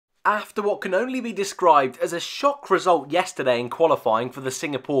After what can only be described as a shock result yesterday in qualifying for the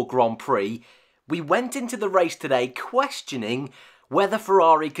Singapore Grand Prix, we went into the race today questioning whether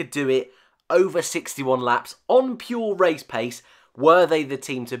Ferrari could do it over 61 laps on pure race pace. Were they the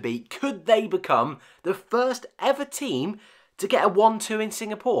team to beat? Could they become the first ever team to get a 1-2 in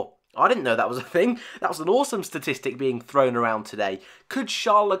Singapore? I didn't know that was a thing. That was an awesome statistic being thrown around today. Could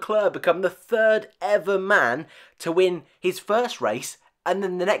Charles Leclerc become the third ever man to win his first race and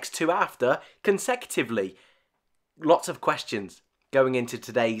then the next two after consecutively? Lots of questions going into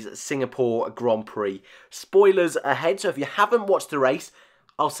today's Singapore Grand Prix. Spoilers ahead, so if you haven't watched the race,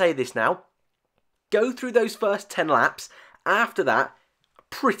 I'll say this now. Go through those first 10 laps. After that,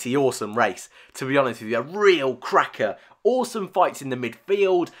 pretty awesome race, to be honest with you. A real cracker. Awesome fights in the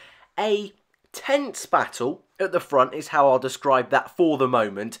midfield. A tense battle at the front is how I'll describe that for the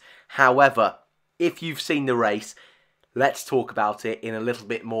moment. However, if you've seen the race, let's talk about it in a little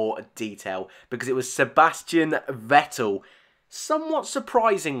bit more detail, because it was Sebastian Vettel, somewhat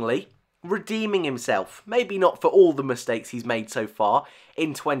surprisingly, redeeming himself. Maybe not for all the mistakes he's made so far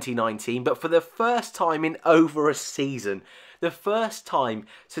in 2019, but for the first time in over a season, the first time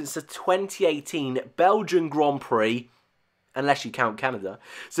since the 2018 Belgian Grand Prix, unless you count Canada,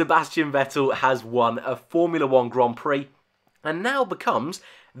 Sebastian Vettel has won a Formula 1 Grand Prix and now becomes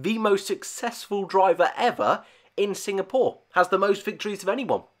the most successful driver ever in Singapore. Has the most victories of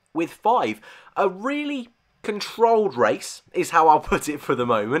anyone, with 5. A really controlled race is how I'll put it for the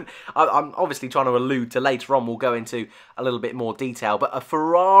moment. I'm obviously trying to allude to later on, we'll go into a little bit more detail, but a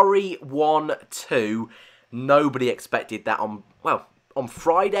Ferrari 1-2, nobody expected that on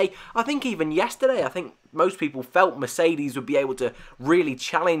Friday. I think even yesterday, I think most people felt Mercedes would be able to really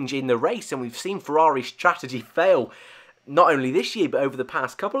challenge in the race, and we've seen Ferrari's strategy fail not only this year but over the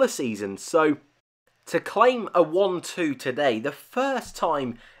past couple of seasons. So to claim a 1-2 today, the first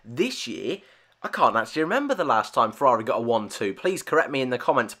time this year, I can't actually remember the last time Ferrari got a 1-2. Please correct me in the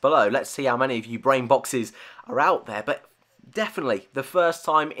comments below. Let's see how many of you brain boxes are out there. But definitely the first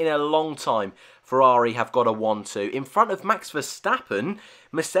time in a long time Ferrari have got a 1-2. In front of Max Verstappen,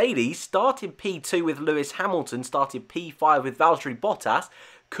 Mercedes started P2 with Lewis Hamilton, started P5 with Valtteri Bottas,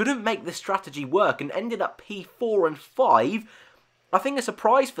 couldn't make the strategy work and ended up P4 and 5. I think a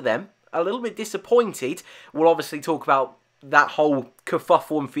surprise for them, a little bit disappointed. We'll obviously talk about that whole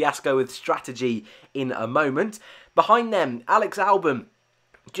kerfuffle and fiasco with strategy in a moment. Behind them, Alex Albon,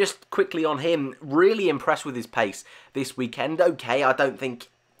 just quickly on him, really impressed with his pace this weekend. Okay, I don't think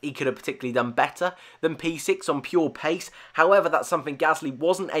he could have particularly done better than P6 on pure pace. However, that's something Gasly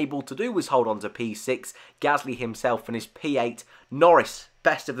wasn't able to do, was hold on to P6. Gasly himself finished P8. Norris,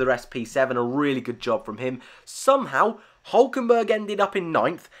 best of the rest, P7. A really good job from him. Somehow, Hülkenberg ended up in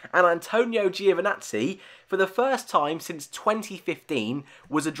 9th, and Antonio Giovinazzi, for the first time since 2015,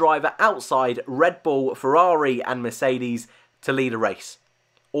 was a driver outside Red Bull, Ferrari and Mercedes to lead a race.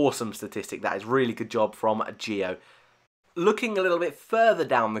 Awesome statistic, that is. Really good job from Gio. Looking a little bit further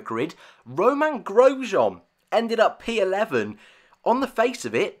down the grid, Romain Grosjean ended up P11. On the face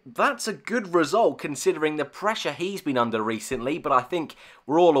of it, that's a good result considering the pressure he's been under recently, but I think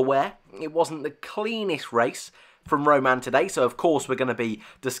we're all aware it wasn't the cleanest race from Roman today, so of course we're going to be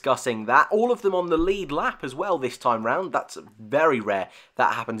discussing that. All of them on the lead lap as well this time round. That's very rare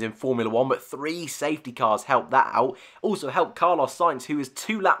that happens in Formula 1, but 3 safety cars helped that out. Also helped Carlos Sainz, who was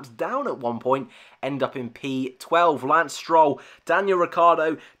 2 laps down at one point, end up in P12. Lance Stroll, Daniel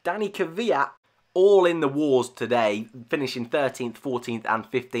Ricciardo, Danny Kvyat, all in the wars today, finishing 13th, 14th and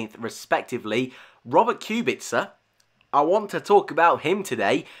 15th respectively. Robert Kubica, I want to talk about him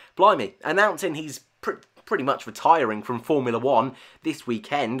today. Blimey, announcing he's pretty much retiring from Formula 1 this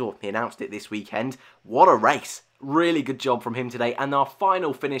weekend, or he announced it this weekend. What a race. Really good job from him today. And our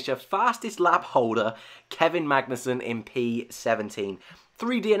final finisher, fastest lap holder, Kevin Magnussen in P17.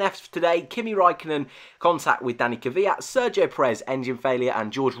 3 DNFs today. Kimi Raikkonen contact with Danny Kvyat, Sergio Perez engine failure,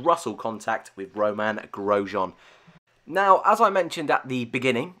 and George Russell contact with Romain Grosjean. Now, as I mentioned at the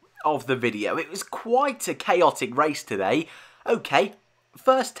beginning of the video, it was quite a chaotic race today. Okay,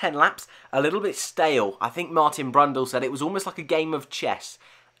 first 10 laps, a little bit stale. I think Martin Brundle said it was almost like a game of chess.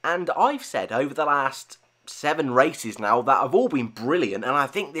 And I've said over the last 7 races now that have all been brilliant, and I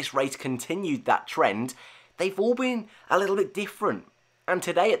think this race continued that trend. They've all been a little bit different. And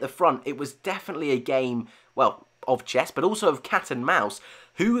today at the front, it was definitely a game, well, of chess, but also of cat and mouse.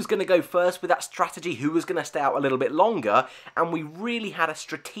 Who was going to go first with that strategy? Who was going to stay out a little bit longer? And we really had a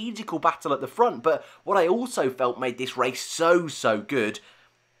strategical battle at the front. But what I also felt made this race so good,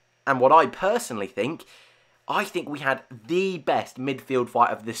 and what I personally think, I think we had the best midfield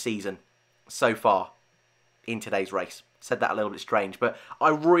fight of the season so far in today's race. said that a little bit strange, but I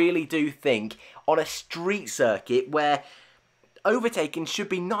really do think on a street circuit where overtaking should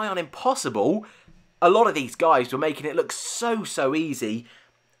be nigh on impossible, a lot of these guys were making it look so easy.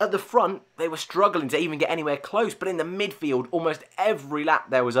 At the front, they were struggling to even get anywhere close, but in the midfield, almost every lap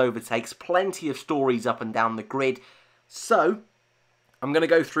there was overtakes, plenty of stories up and down the grid. So, I'm going to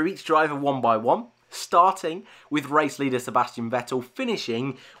go through each driver one by one, starting with race leader Sebastian Vettel,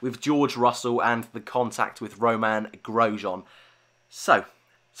 finishing with George Russell and the contact with Romain Grosjean. So,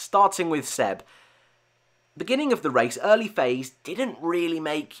 starting with Seb. Beginning of the race, early phase, didn't really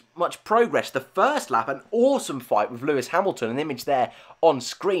make much progress. The first lap, an awesome fight with Lewis Hamilton, an image there on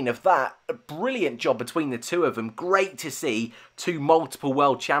screen of that. A brilliant job between the two of them. Great to see two multiple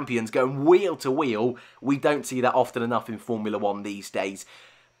world champions going wheel to wheel. We don't see that often enough in Formula 1 these days.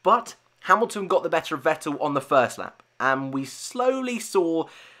 But Hamilton got the better of Vettel on the first lap, and we slowly saw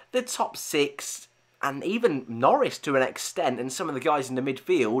the top six, and even Norris to an extent, and some of the guys in the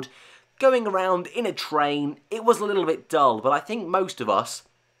midfield, going around in a train. It was a little bit dull, but I think most of us,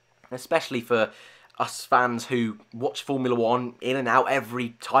 especially for us fans who watch Formula 1 in and out every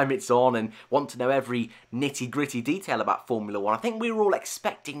time it's on and want to know every nitty-gritty detail about Formula 1, I think we were all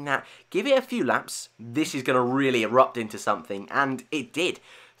expecting that, give it a few laps, this is going to really erupt into something, and it did.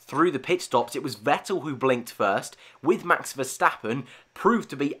 Through the pit stops, it was Vettel who blinked first, with Max Verstappen, proved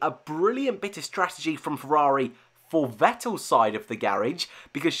to be a brilliant bit of strategy from Ferrari for Vettel's side of the garage,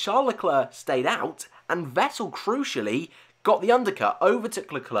 because Charles Leclerc stayed out, and Vettel, crucially, got the undercut,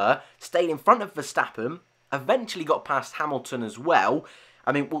 overtook Leclerc, stayed in front of Verstappen, eventually got past Hamilton as well.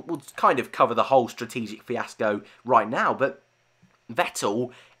 I mean, we'll kind of cover the whole strategic fiasco right now, but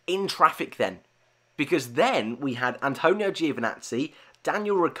Vettel in traffic then, because then we had Antonio Giovinazzi,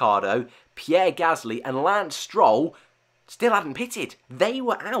 Daniel Ricciardo, Pierre Gasly, and Lance Stroll still hadn't pitted. They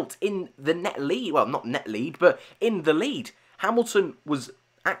were out in the net lead. Well, not net lead, but in the lead. Hamilton was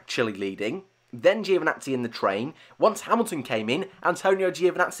actually leading. Then Giovinazzi in the train. Once Hamilton came in, Antonio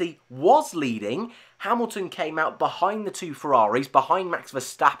Giovinazzi was leading. Hamilton came out behind the two Ferraris, behind Max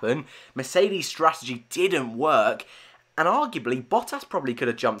Verstappen. Mercedes' strategy didn't work. And arguably, Bottas probably could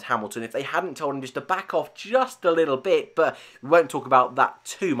have jumped Hamilton if they hadn't told him just to back off just a little bit. But we won't talk about that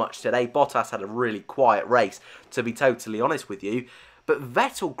too much today. Bottas had a really quiet race, to be totally honest with you. But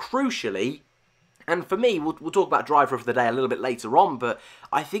Vettel, crucially, and for me, we'll talk about driver of the day a little bit later on, but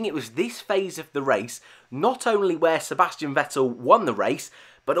I think it was this phase of the race, not only where Sebastian Vettel won the race,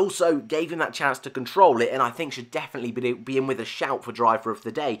 but also gave him that chance to control it, and I think should definitely be in with a shout for driver of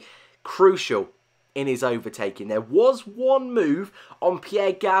the day. Crucial in his overtaking. There was one move on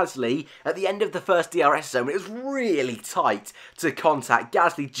Pierre Gasly at the end of the first DRS zone. It was really tight to contact.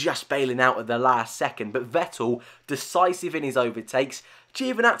 Gasly just bailing out at the last second, but Vettel decisive in his overtakes.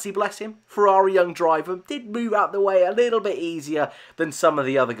 Giovinazzi, bless him, Ferrari young driver, did move out the way a little bit easier than some of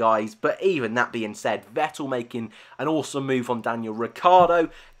the other guys, but even that being said, Vettel making an awesome move on Daniel Ricciardo,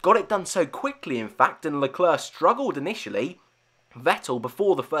 got it done so quickly in fact, and Leclerc struggled initially. Vettel,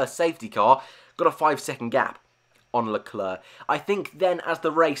 before the first safety car, got a 5-second gap on Leclerc. I think then as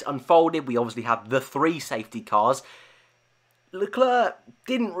the race unfolded, we obviously had the 3 safety cars. Leclerc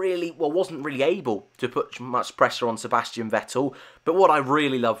wasn't really able to put much pressure on Sebastian Vettel, but what I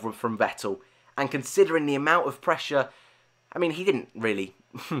really love from Vettel, and considering the amount of pressure, I mean, he didn't really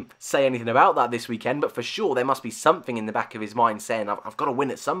say anything about that this weekend, but for sure there must be something in the back of his mind saying, I've got to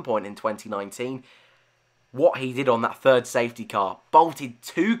win at some point in 2019. What he did on that 3rd safety car, bolted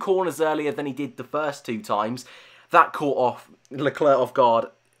 2 corners earlier than he did the first 2 times, that caught Leclerc off guard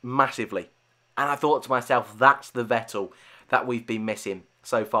massively. And I thought to myself, that's the Vettel that we've been missing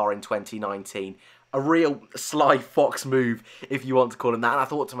so far in 2019. A real Sly Fox move, if you want to call him that. And I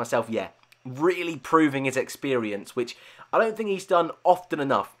thought to myself, yeah, really proving his experience, which I don't think he's done often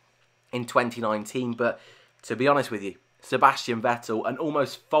enough in 2019. But to be honest with you, Sebastian Vettel, an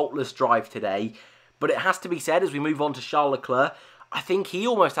almost faultless drive today. But it has to be said, as we move on to Charles Leclerc, I think he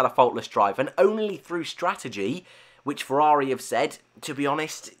almost had a faultless drive, and only through strategy, which Ferrari have said, to be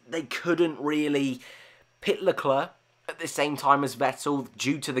honest, they couldn't really pit Leclerc at the same time as Vettel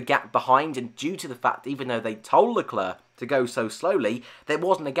due to the gap behind, and due to the fact, even though they told Leclerc to go so slowly, there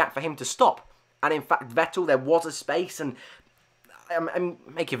wasn't a gap for him to stop. And in fact, Vettel, there was a space, and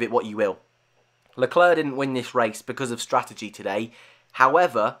make of it what you will. Leclerc didn't win this race because of strategy today.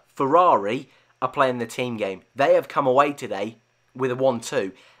 However, Ferrari are playing the team game. They have come away today with a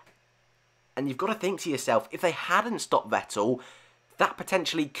 1-2. And you've got to think to yourself, if they hadn't stopped Vettel, that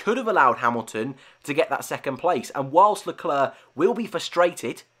potentially could have allowed Hamilton to get that 2nd place. And whilst Leclerc will be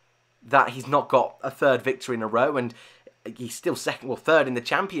frustrated that he's not got a 3rd victory in a row, and He's still second, well, third in the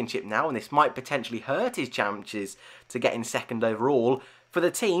championship now, and this might potentially hurt his chances to get in second overall. For the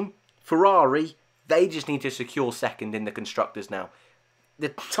team, Ferrari, they just need to secure second in the Constructors now. The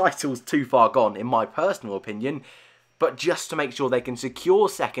title's too far gone, in my personal opinion, but just to make sure they can secure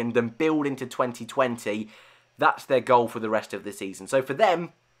second and build into 2020, that's their goal for the rest of the season. So for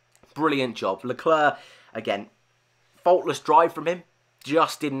them, brilliant job. Leclerc, again, faultless drive from him.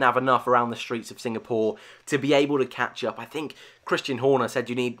 Just didn't have enough around the streets of Singapore to be able to catch up. I think Christian Horner said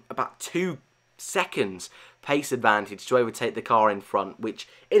you need about 2 seconds pace advantage to overtake the car in front, which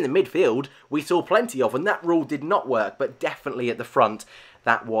in the midfield we saw plenty of, and that rule did not work, but definitely at the front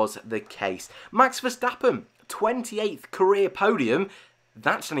that was the case. Max Verstappen, 28th career podium.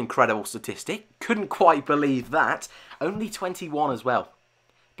 That's an incredible statistic. Couldn't quite believe that. Only 21 as well.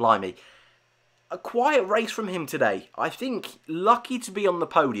 Blimey. A quiet race from him today. I think lucky to be on the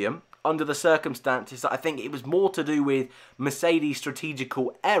podium under the circumstances. I think it was more to do with Mercedes'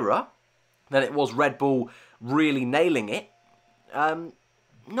 strategical error than it was Red Bull really nailing it.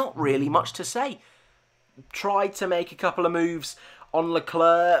 Not really much to say. Tried to make a couple of moves on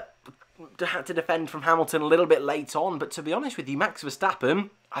Leclerc. Had to defend from Hamilton a little bit late on. But to be honest with you, Max Verstappen,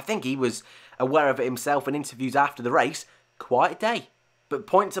 I think he was aware of it himself in interviews after the race. Quiet day. But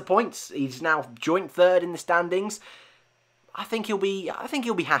points are points. He's now joint third in the standings. I think he'll be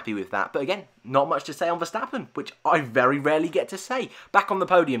happy with that. But again, not much to say on Verstappen, which I very rarely get to say. Back on the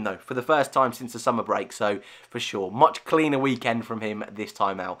podium though, for the first time since the summer break, so for sure, much cleaner weekend from him this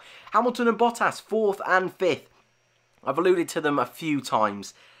time out. Hamilton and Bottas, 4th and 5th. I've alluded to them a few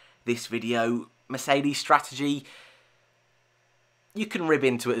times this video. Mercedes strategy, you can rib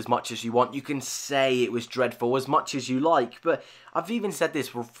into it as much as you want. You can say it was dreadful as much as you like. But I've even said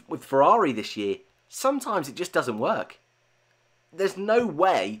this with Ferrari this year. Sometimes it just doesn't work. There's no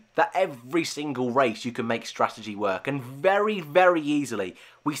way that every single race you can make strategy work. And very, very easily,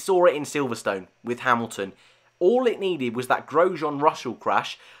 we saw it in Silverstone with Hamilton. All it needed was that Grosjean-Russell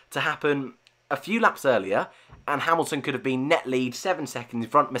crash to happen a few laps earlier, and Hamilton could have been net lead, 7 seconds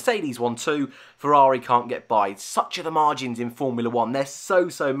in front. Mercedes 1-2, Ferrari can't get by. Such are the margins in Formula 1. They're so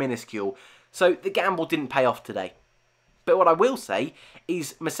minuscule. So the gamble didn't pay off today. But what I will say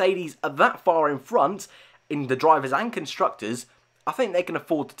is Mercedes are that far in front in the drivers and constructors, I think they can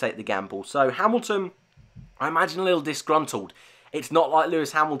afford to take the gamble. So Hamilton, I imagine a little disgruntled. It's not like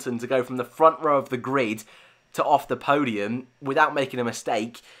Lewis Hamilton to go from the front row of the grid to off the podium without making a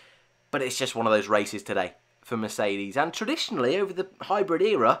mistake. But it's just one of those races today for Mercedes. And traditionally, over the hybrid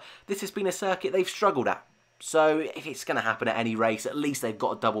era, this has been a circuit they've struggled at. So if it's going to happen at any race, at least they've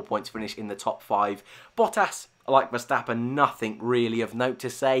got a double points finish in the top 5. Bottas, like Verstappen, nothing really of note to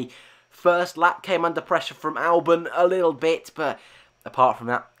say. First lap came under pressure from Albon a little bit, but apart from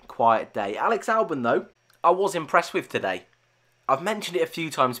that, quiet day. Alex Albon, though, I was impressed with today. I've mentioned it a few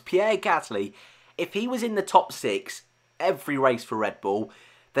times. Pierre Gasly, if he was in the top 6 every race for Red Bull,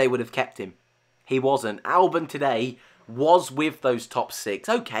 they would have kept him. He wasn't. Albon today was with those top 6.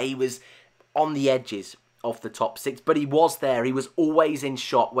 Okay, he was on the edges of the top 6, but he was there. He was always in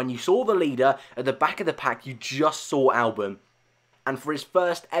shot. When you saw the leader at the back of the pack, you just saw Albon. And for his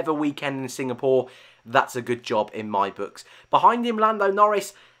first ever weekend in Singapore, that's a good job in my books. Behind him, Lando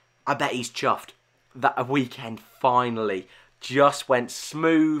Norris, I bet he's chuffed. That weekend finally just went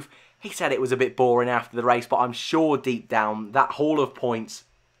smooth. He said it was a bit boring after the race, but I'm sure deep down, that haul of points,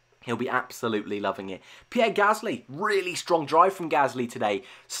 he'll be absolutely loving it. Pierre Gasly, really strong drive from Gasly today.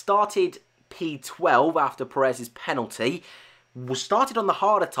 Started P12 after Perez's penalty. Was started on the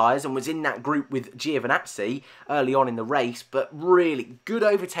harder tyres and was in that group with Giovinazzi early on in the race. But really good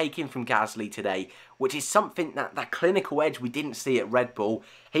overtaking from Gasly today, which is something that clinical edge we didn't see at Red Bull.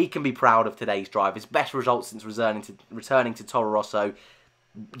 He can be proud of today's drive. His best result since returning to Toro Rosso.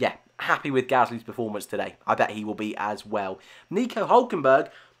 Yeah, happy with Gasly's performance today. I bet he will be as well. Nico Hülkenberg,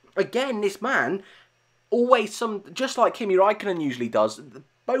 again, this man, always just like Kimi Raikkonen usually does.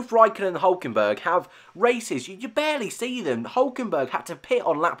 Both Raikkonen and Hülkenberg have races. You barely see them. Hülkenberg had to pit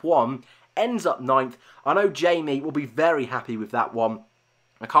on lap 1, ends up 9th. I know Jamie will be very happy with that one.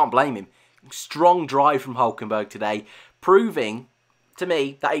 I can't blame him. Strong drive from Hülkenberg today, proving to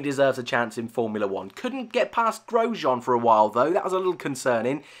me that he deserves a chance in Formula 1. Couldn't get past Grosjean for a while though. That was a little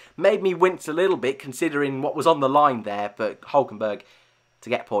concerning. Made me wince a little bit considering what was on the line there. But Hülkenberg, to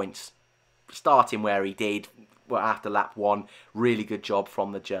get points, starting where he did, well, after lap 1, really good job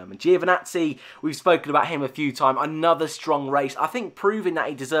from the German. Giovinazzi, we've spoken about him a few times. Another strong race. I think proving that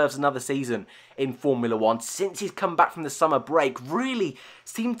he deserves another season in Formula 1 since he's come back from the summer break. Really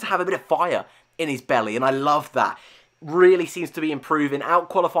seemed to have a bit of fire in his belly, and I love that. really seems to be improving,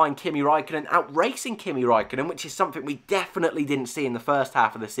 out-qualifying Kimi Raikkonen, out-racing Kimi Raikkonen, which is something we definitely didn't see in the first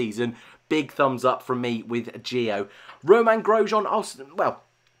half of the season. Big thumbs up from me with Gio. Romain Grosjean,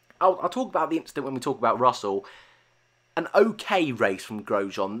 I'll talk about the incident when we talk about Russell. An okay race from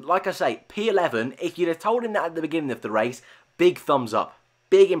Grosjean. Like I say, P11, if you'd have told him that at the beginning of the race, big thumbs up.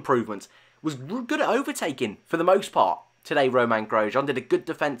 Big improvements. Was good at overtaking for the most part. Today, Romain Grosjean did a good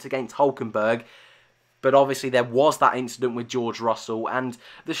defence against Hülkenberg. But obviously there was that incident with George Russell, and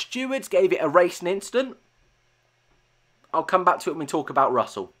the stewards gave it a racing incident. I'll come back to it when we talk about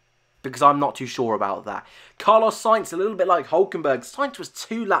Russell, because I'm not too sure about that. Carlos Sainz, a little bit like Hülkenberg, Sainz was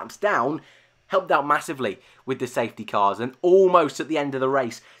 2 laps down, helped out massively with the safety cars, and almost at the end of the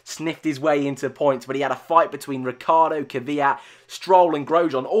race sniffed his way into points, but he had a fight between Ricciardo, Kvyat, Stroll and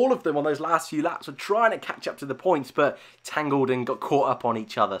Grosjean. All of them on those last few laps were trying to catch up to the points, but tangled and got caught up on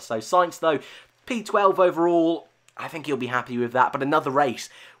each other. So Sainz, though, P12 overall, I think he'll be happy with that. But another race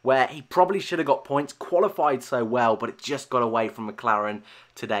where he probably should have got points, qualified so well, but it just got away from McLaren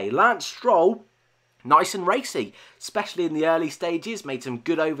today. Lance Stroll, nice and racy, especially in the early stages, made some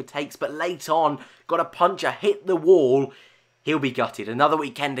good overtakes, but late on, got a puncher, hit the wall. He'll be gutted. Another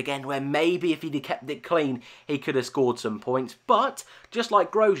weekend again where maybe if he'd have kept it clean, he could have scored some points. But, just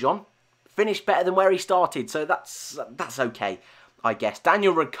like Grosjean, finished better than where he started, so that's okay, I guess.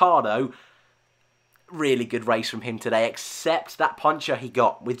 Daniel Ricciardo, really good race from him today, except that puncher he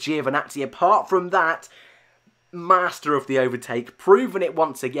got with Giovinazzi. Apart from that, master of the overtake, proven it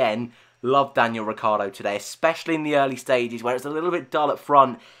once again. Loved Daniel Ricciardo today, especially in the early stages where it's a little bit dull at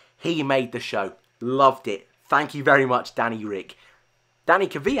front. He made the show. Loved it. Thank you very much, Danny Rick. Danny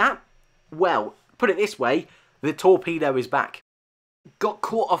Kvyat, well, put it this way, the torpedo is back. Got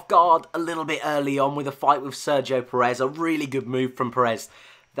caught off guard a little bit early on with a fight with Sergio Perez. A really good move from Perez.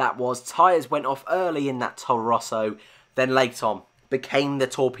 That was, tyres went off early in that Toro Rosso, then late on became the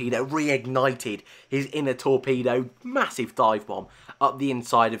torpedo, reignited his inner torpedo, massive dive bomb up the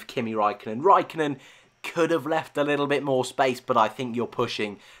inside of Kimi Raikkonen. Raikkonen could have left a little bit more space, but I think you're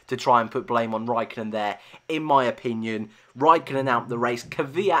pushing to try and put blame on Raikkonen there. In my opinion, Raikkonen out the race.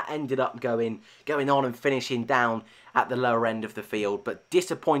 Kvyat ended up going on and finishing down at the lower end of the field, but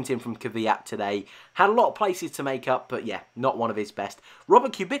disappointing from Kvyat today. Had a lot of places to make up, but yeah, not one of his best.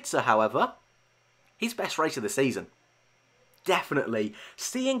 Robert Kubica, however, his best race of the season. Definitely.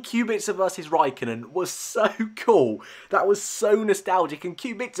 Seeing Kubica versus Raikkonen was so cool. That was so nostalgic, and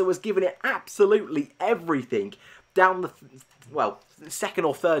Kubica was giving it absolutely everything down the, second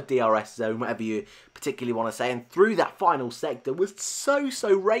or third DRS zone, whatever you particularly want to say, and through that final sector was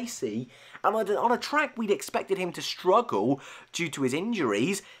so racy. And on a track we'd expected him to struggle due to his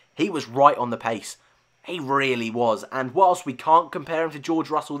injuries, he was right on the pace. He really was. And whilst we can't compare him to George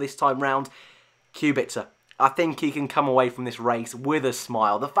Russell this time round, Kubica, I think he can come away from this race with a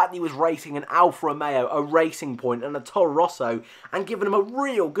smile. The fact that he was racing an Alfa Romeo, a Racing Point and a Toro Rosso and giving him a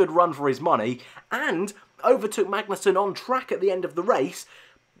real good run for his money, and overtook Magnussen on track at the end of the race.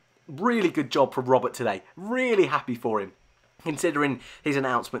 Really good job from Robert today. Really happy for him, considering his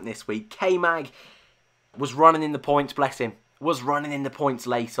announcement this week. K-Mag was running in the points, bless him. Was running in the points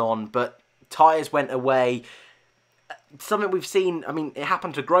late on, but tyres went away. Something we've seen, I mean, it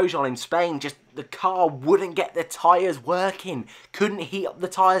happened to Grosjean in Spain. Just the car wouldn't get the tyres working. Couldn't heat up the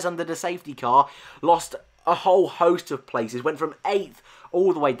tyres under the safety car. Lost a whole host of places. Went from 8th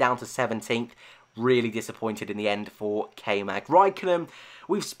all the way down to 17th. Really disappointed in the end for K-Mag. Raikkonen,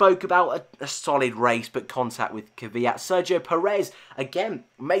 we've spoke about a solid race, but contact with Kvyat. Sergio Perez, again,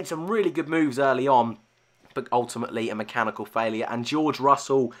 made some really good moves early on, but ultimately a mechanical failure. And George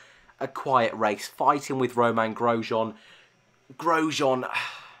Russell, a quiet race, fighting with Romain Grosjean. Grosjean,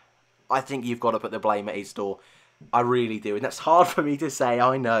 I think you've got to put the blame at his door. I really do, and that's hard for me to say,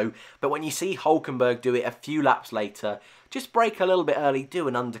 I know. But when you see Hülkenberg do it a few laps later, just brake a little bit early, do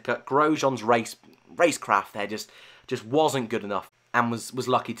an undercut. Grosjean's racecraft there just wasn't good enough, and was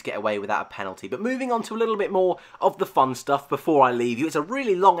lucky to get away without a penalty. But moving on to a little bit more of the fun stuff before I leave you. It's a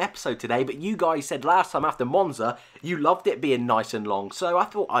really long episode today, but you guys said last time after Monza you loved it being nice and long, so I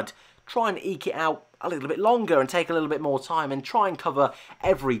thought I'd try and eke it out a little bit longer and take a little bit more time and try and cover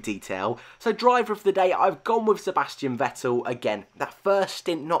every detail. So driver of the day, I've gone with Sebastian Vettel again. That first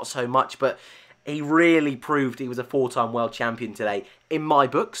stint not so much, but he really proved he was a 4-time world champion today. In my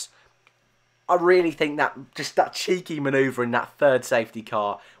books, I really think that just that cheeky manoeuvre in that third safety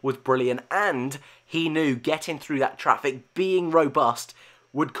car was brilliant, and he knew getting through that traffic, being robust,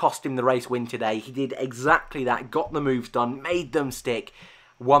 would cost him the race win today. He did exactly that, got the moves done, made them stick,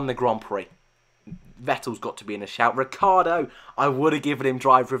 won the Grand Prix. Vettel's got to be in a shout. Ricciardo, I would have given him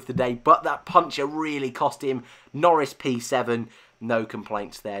driver of the day, but that puncture really cost him. Norris P7, no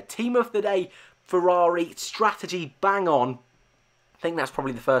complaints there. Team of the day, Ferrari, strategy bang on. I think that's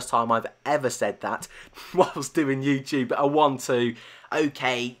probably the first time I've ever said that whilst doing YouTube. A 1-2,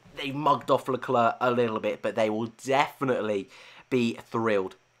 okay, they mugged off Leclerc a little bit, but they will definitely be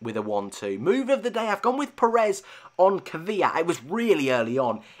thrilled with a 1-2. Move of the day, I've gone with Perez on Kvyat. It was really early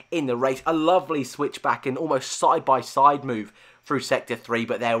on in the race. A lovely switchback and almost side-by-side move through Sector 3,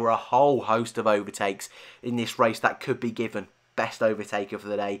 but there were a whole host of overtakes in this race that could be given best overtaker for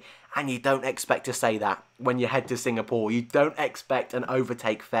the day. And you don't expect to say that when you head to Singapore. You don't expect an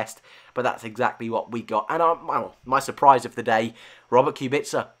overtake fest, but that's exactly what we got. And well, my surprise of the day, Robert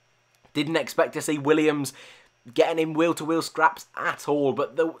Kubica. Didn't expect to see Williams getting in wheel-to-wheel scraps at all.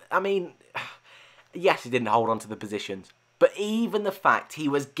 But, I mean, yes, he didn't hold on to the positions. But even the fact he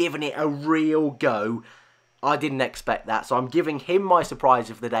was giving it a real go, I didn't expect that. So I'm giving him my surprise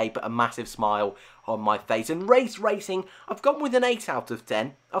of the day, but a massive smile on my face. And racing, I've gone with an 8 out of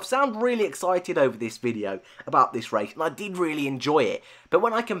 10. I've sounded really excited over this video about this race, and I did really enjoy it. But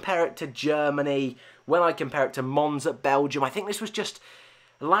when I compare it to Germany, when I compare it to Monza, Belgium, I think this was just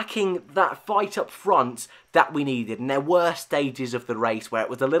lacking that fight up front that we needed. And there were stages of the race where it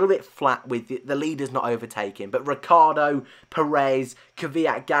was a little bit flat with the leaders not overtaking. But Ricciardo, Perez,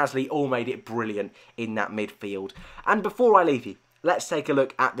 Kvyat, Gasly all made it brilliant in that midfield. And before I leave you, let's take a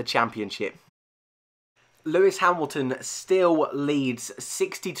look at the championship. Lewis Hamilton still leads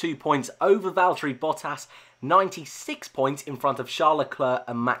 62 points over Valtteri Bottas, 96 points in front of Charles Leclerc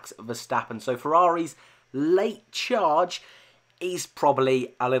and Max Verstappen. So Ferrari's late charge is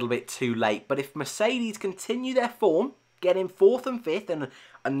probably a little bit too late. But if Mercedes continue their form, getting 4th and 5th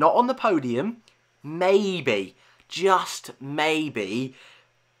and not on the podium, maybe, just maybe,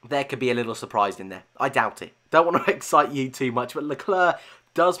 there could be a little surprise in there. I doubt it. Don't want to excite you too much, but Leclerc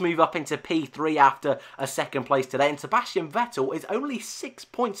does move up into P3 after a 2nd place today. And Sebastian Vettel is only 6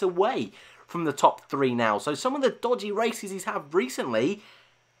 points away from the top 3 now. So some of the dodgy races he's had recently,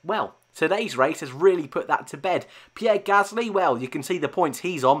 well, today's race has really put that to bed. Pierre Gasly, well, you can see the points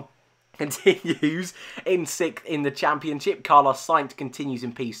he's on. Continues in 6th in the championship. Carlos Sainz continues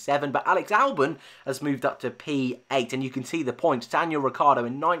in P7, but Alex Albon has moved up to P8, and you can see the points. Daniel Ricciardo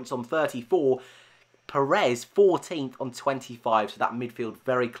in 9th on 34. Perez 14th on 25, so that midfield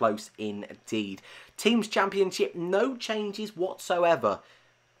very close indeed. Teams Championship, no changes whatsoever.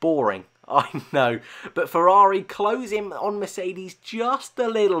 Boring, I know. But Ferrari closing on Mercedes just a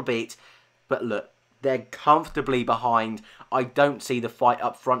little bit. But look, they're comfortably behind. I don't see the fight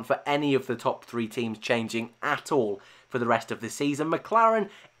up front for any of the top 3 teams changing at all for the rest of the season. McLaren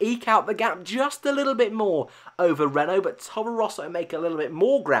eke out the gap just a little bit more over Renault, but Toro Rosso make a little bit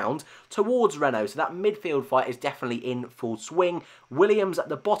more ground towards Renault. So that midfield fight is definitely in full swing. Williams at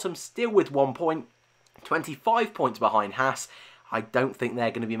the bottom still with 1 point, 25 points behind Haas. I don't think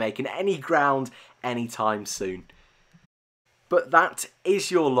they're going to be making any ground anytime soon. But that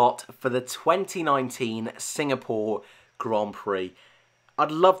is your lot for the 2019 Singapore Grand Prix.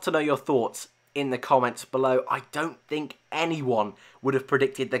 I'd love to know your thoughts in the comments below. I don't think anyone would have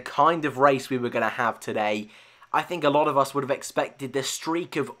predicted the kind of race we were going to have today. I think a lot of us would have expected the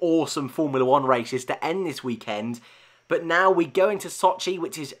streak of awesome Formula 1 races to end this weekend. But now we go into Sochi,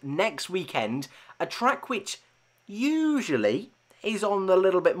 which is next weekend. A track which usually is on the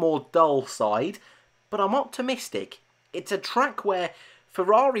little bit more dull side. But I'm optimistic. It's a track where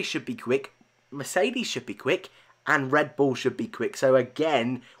Ferrari should be quick, Mercedes should be quick, and Red Bull should be quick. So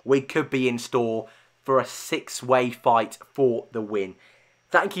again, we could be in store for a 6-way fight for the win.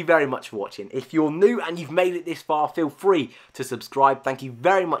 Thank you very much for watching. If you're new and you've made it this far, feel free to subscribe. Thank you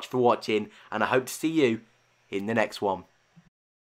very much for watching, and I hope to see you in the next one.